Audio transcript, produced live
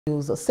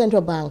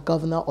Central Bank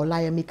Governor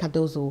Olayemi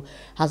Cardoso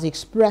has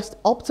expressed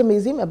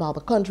optimism about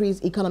the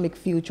country's economic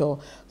future,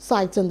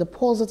 citing the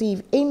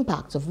positive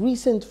impact of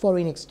recent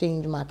foreign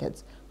exchange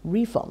market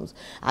reforms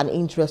and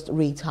interest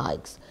rate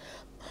hikes.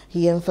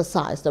 He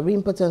emphasized the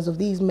importance of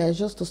these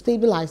measures to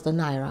stabilize the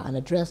naira and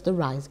address the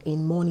rise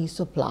in money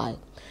supply,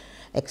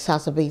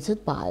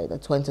 exacerbated by the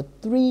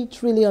 23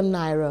 trillion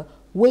naira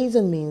Ways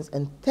and Means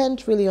and 10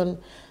 trillion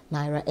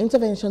naira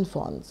intervention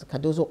funds.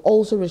 Cardoso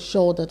also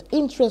assured that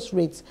interest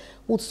rates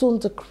would soon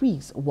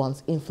decrease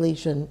once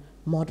inflation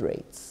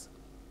moderates.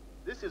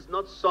 This is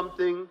not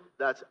something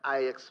that I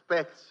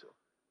expect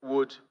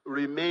would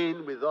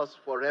remain with us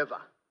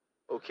forever,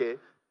 okay?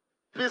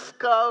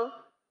 Fiscal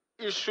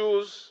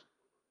issues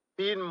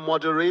being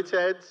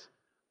moderated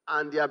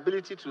and the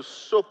ability to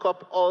soak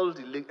up all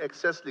the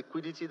excess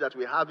liquidity that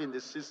we have in the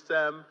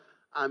system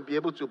and be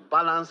able to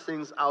balance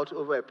things out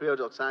over a period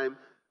of time,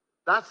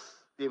 that's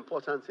the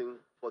important thing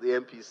for the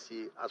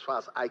MPC as far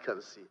as I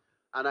can see.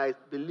 And I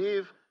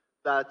believe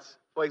that,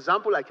 for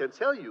example, I can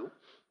tell you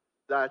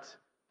that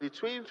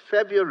between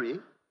February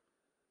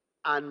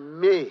and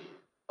May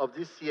of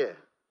this year,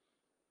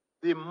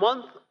 the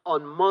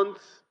month-on-month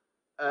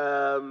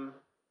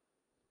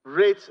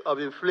rate of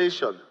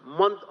inflation,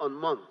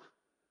 month-on-month,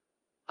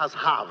 has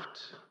halved,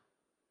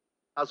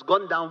 has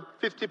gone down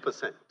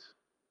 50%,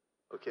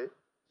 okay?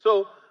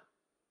 So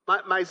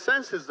my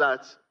sense is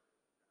that,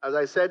 as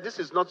I said, this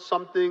is not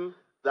something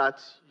that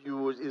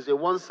is a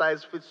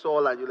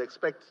one-size-fits-all and you'll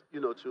expect,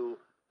 to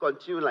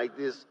continue like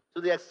this.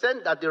 To the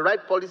extent that the right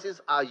policies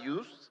are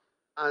used,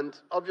 and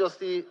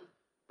obviously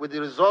with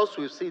the results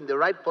we've seen, the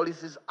right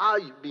policies are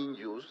being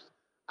used,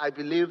 I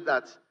believe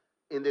that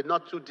in the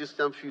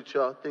not-too-distant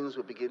future, things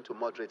will begin to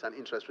moderate and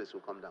interest rates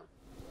will come down.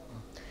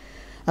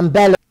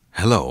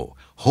 Hello,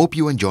 hope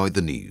you enjoyed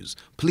the news.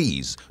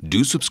 Please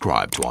do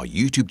subscribe to our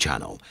YouTube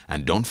channel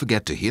and don't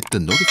forget to hit the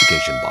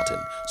notification button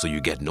so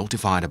you get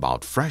notified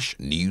about fresh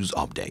news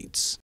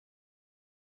updates.